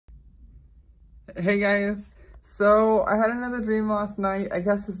Hey guys, so I had another dream last night. I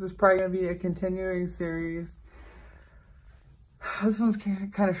guess this is probably going to be a continuing series. This one's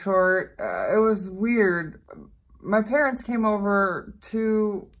kind of short. It was weird. My parents came over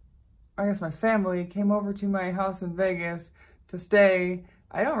to, I guess my family came over to my house in Vegas to stay.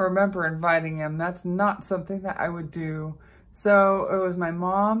 I don't remember inviting them. That's not something that I would do. So it was my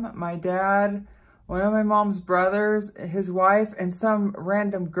mom, my dad, one of my mom's brothers, his wife, and some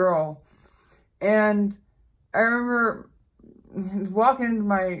random girl. And I remember walking into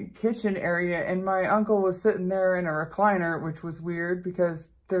my kitchen area and my uncle was sitting there in a recliner, which was weird because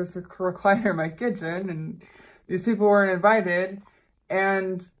there's a recliner in my kitchen and these people weren't invited.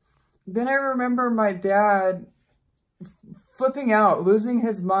 And then I remember my dad flipping out, losing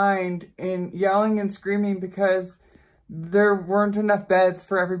his mind and yelling and screaming because there weren't enough beds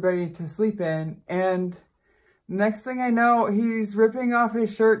for everybody to sleep in. And next thing I know, he's ripping off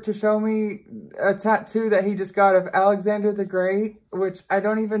his shirt to show me a tattoo that he just got of Alexander the Great, which I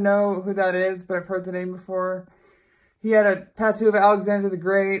don't even know who that is, but I've heard the name before. He had a tattoo of Alexander the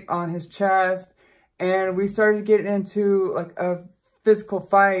Great on his chest, and we started getting into like a physical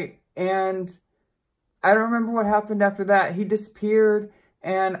fight, and I don't remember what happened after that. He disappeared,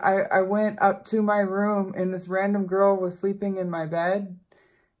 and I went up to my room, and this random girl was sleeping in my bed,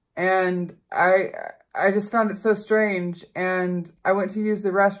 and I just found it so strange, and I went to use the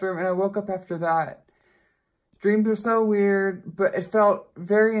restroom, and I woke up after that. Dreams are so weird, but it felt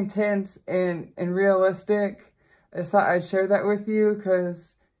very intense and realistic. I just thought I'd share that with you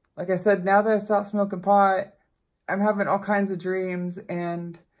because, like I said, now that I've stopped smoking pot, I'm having all kinds of dreams,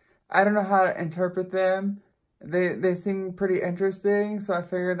 and I don't know how to interpret them. They seem pretty interesting, so I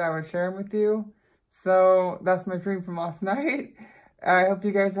figured I would share them with you. So that's my dream from last night. I hope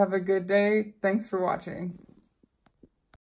you guys have a good day. Thanks for watching.